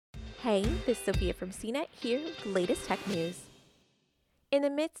Hey, this is Sophia from CNET here with the latest tech news. In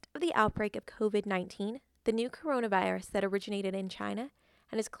the midst of the outbreak of COVID-19, the new coronavirus that originated in China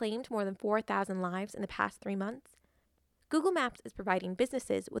and has claimed more than 4,000 lives in the past 3 months, Google Maps is providing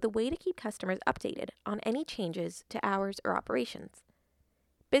businesses with a way to keep customers updated on any changes to hours or operations.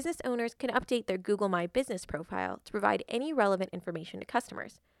 Business owners can update their Google My Business profile to provide any relevant information to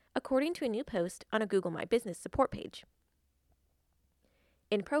customers, according to a new post on a Google My Business support page.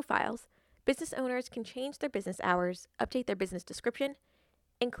 In profiles, business owners can change their business hours, update their business description,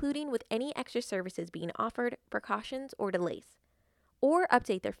 including with any extra services being offered, precautions, or delays, or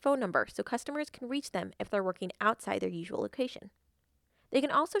update their phone number so customers can reach them if they're working outside their usual location. They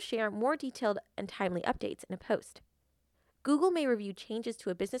can also share more detailed and timely updates in a post. Google may review changes to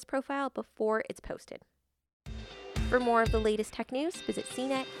a business profile before it's posted. For more of the latest tech news, visit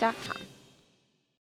cnet.com.